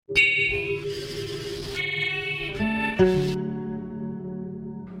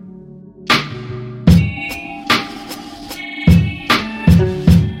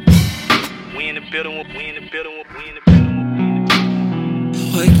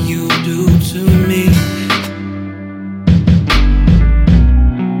What you do to me,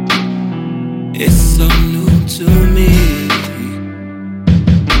 it's so new to me.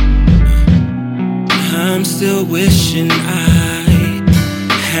 I'm still wishing I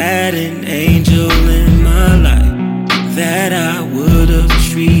had an angel in my life that I would've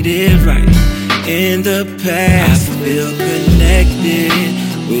treated right. In the past, I feel connected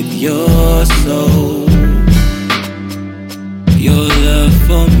with your soul. Your love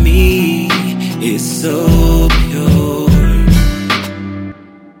for me is so pure.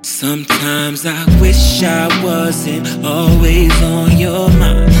 Sometimes I wish I wasn't always on your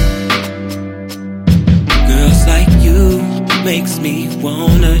mind. Girls like you makes me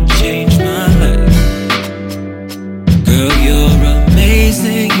wanna change my life. Girl, you're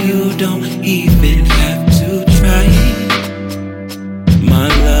amazing, you don't even have to try. My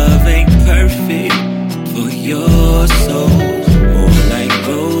love ain't perfect for your soul, more like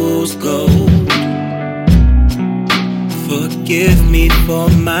rose gold. Forgive me for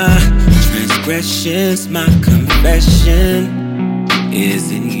my transgressions, my confession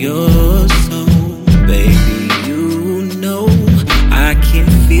is in your soul. Baby, you know I can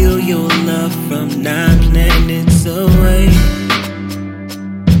feel your love from 9 planets away.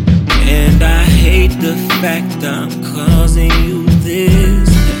 And I hate the fact I'm causing you this.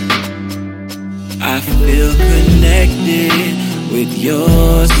 I feel connected with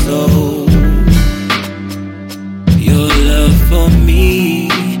your soul. Your love for me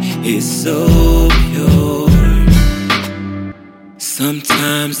is so pure.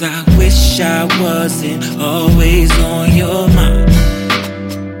 Sometimes I wish I wasn't always on your mind.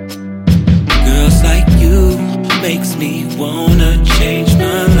 Girls like you makes me wanna change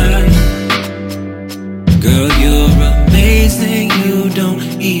my life. Girl, you're amazing, you don't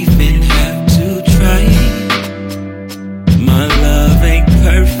even have to try. My love ain't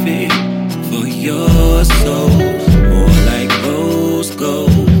perfect for your soul, more like rose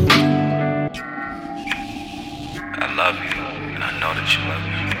gold. I love you, and I know that you love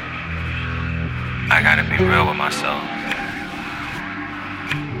me. I gotta be real with myself.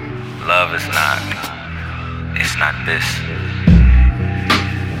 Love is it's not this.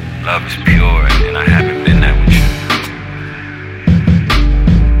 Love is pure, and I haven't been that with you.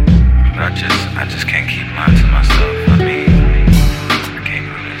 But I just can't keep mine to myself. I can't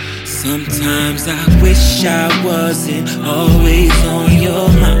do this. Sometimes I wish I wasn't always on your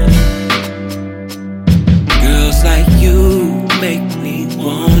mind. Girls like you make me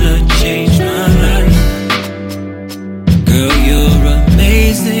wanna change my life. Girl, you're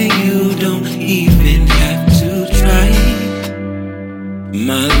amazing, you don't even have to try.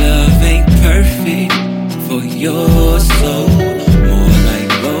 My love ain't perfect for your soul, more like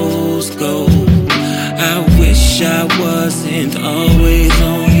rose gold. I wish I wasn't always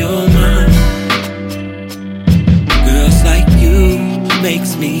on your mind. Girls like you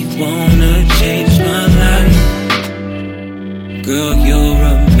makes me wanna change my life. Girl, you're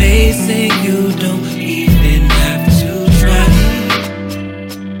amazing, you don't